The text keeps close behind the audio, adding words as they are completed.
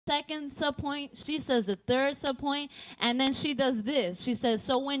second sub-point. She says the third sub-point. And then she does this. She says,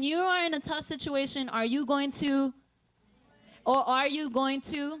 so when you are in a tough situation, are you going to, or are you going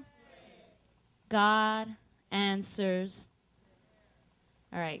to? God answers.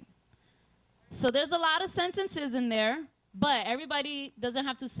 All right. So there's a lot of sentences in there, but everybody doesn't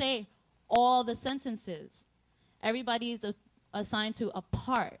have to say all the sentences. Everybody is assigned to a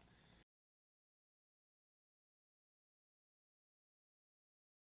part.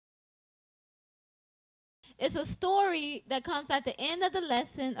 It's a story that comes at the end of the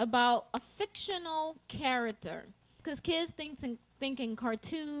lesson about a fictional character. Because kids think in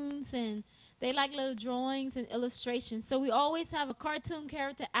cartoons, and they like little drawings and illustrations. So we always have a cartoon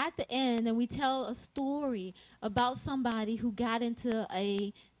character at the end, and we tell a story about somebody who got into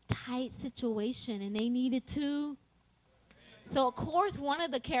a tight situation and they needed to. So of course one of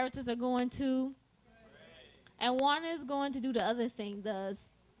the characters are going to, and one is going to do the other thing, the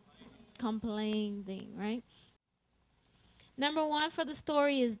complain thing, right? Number one for the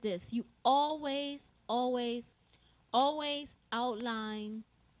story is this: you always outline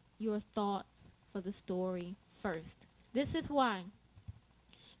your thoughts for the story first. This is why.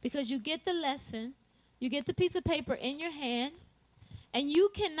 Because you get the lesson, you get the piece of paper in your hand, and you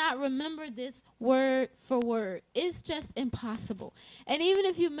cannot remember this word for word. It's just impossible. And even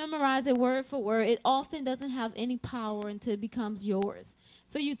if you memorize it word for word, it often doesn't have any power until it becomes yours.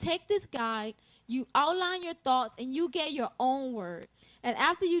 So you take this guide, you outline your thoughts, and you get your own word. And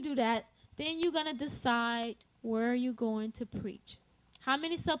after you do that, then you're going to decide where you're going to preach. How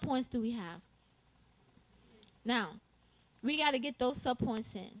many subpoints do we have? Now, we got to get those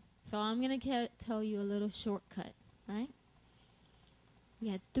subpoints in. So I'm going to tell you a little shortcut, right? We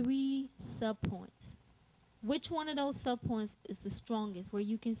had 3 subpoints. Which one of those subpoints is the strongest, where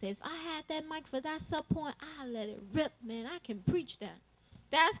you can say, if I had that mic for that subpoint, I'll let it rip, man. I can preach that.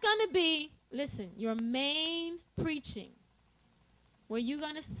 That's going to be, listen, your main preaching, where you're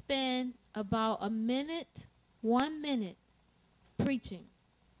going to spend about a minute, 1 minute, preaching.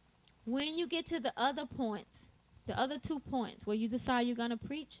 When you get to the other points, the other 2 points where you decide you're going to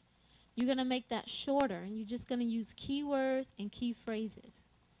preach, you're going to make that shorter, and you're just going to use keywords and key phrases.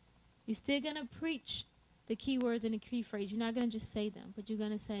 You're still going to preach the keywords and the key phrases. You're not going to just say them, but you're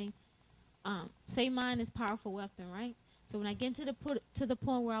going to say mine is powerful weapon, right? So when I get to the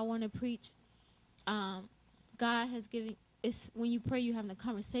point where I want to preach, God has given, when you pray, you're having a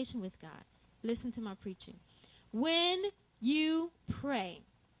conversation with God. Listen to my preaching. When you pray,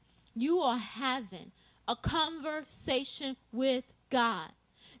 you are having a conversation with God.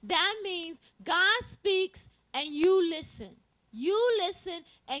 That means God speaks and you listen. You listen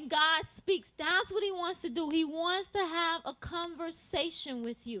and God speaks. That's what he wants to do. He wants to have a conversation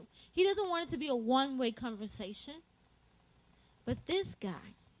with you. He doesn't want it to be a one-way conversation. But this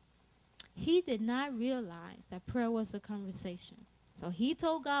guy, he did not realize that prayer was a conversation. So he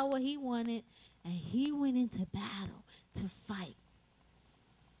told God what he wanted, and he went into battle to fight.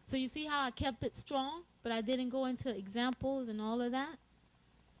 So you see how I kept it strong, but I didn't go into examples and all of that?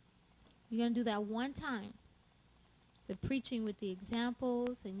 You're going to do that one time. The preaching with the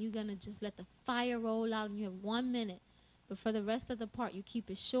examples, and you're going to just let the fire roll out, and you have 1 minute. But for the rest of the part, you keep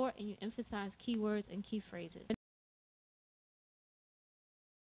it short, and you emphasize keywords and key phrases.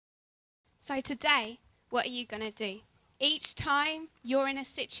 So today, what are you going to do? Each time you're in a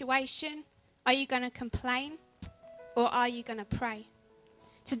situation, are you going to complain, or are you going to pray?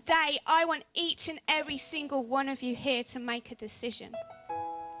 Today, I want each and every single one of you here to make a decision.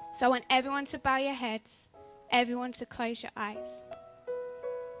 So I want everyone to bow your heads, everyone to close your eyes.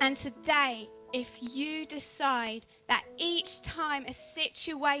 And today, if you decide that each time a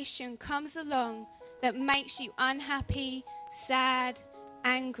situation comes along that makes you unhappy, sad,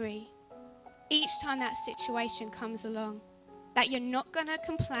 angry, each time that situation comes along, that you're not going to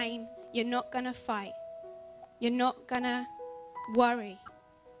complain, you're not going to fight, you're not going to worry,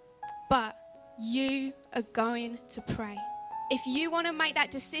 but you are going to pray. If you want to make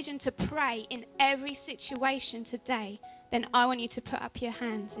that decision to pray in every situation today, then I want you to put up your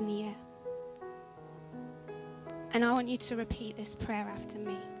hands in the air. And I want you to repeat this prayer after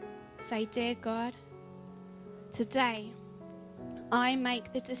me. Say, dear God, today I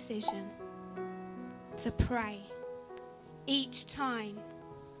make the decision to pray each time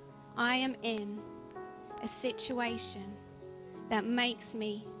I am in a situation that makes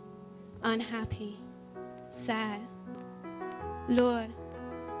me unhappy, sad. Lord,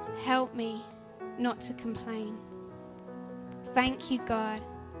 help me not to complain. Thank you, God,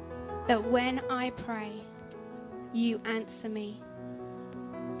 that when I pray, you answer me.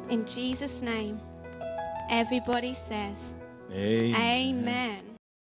 In Jesus' name, everybody says, Amen. Amen.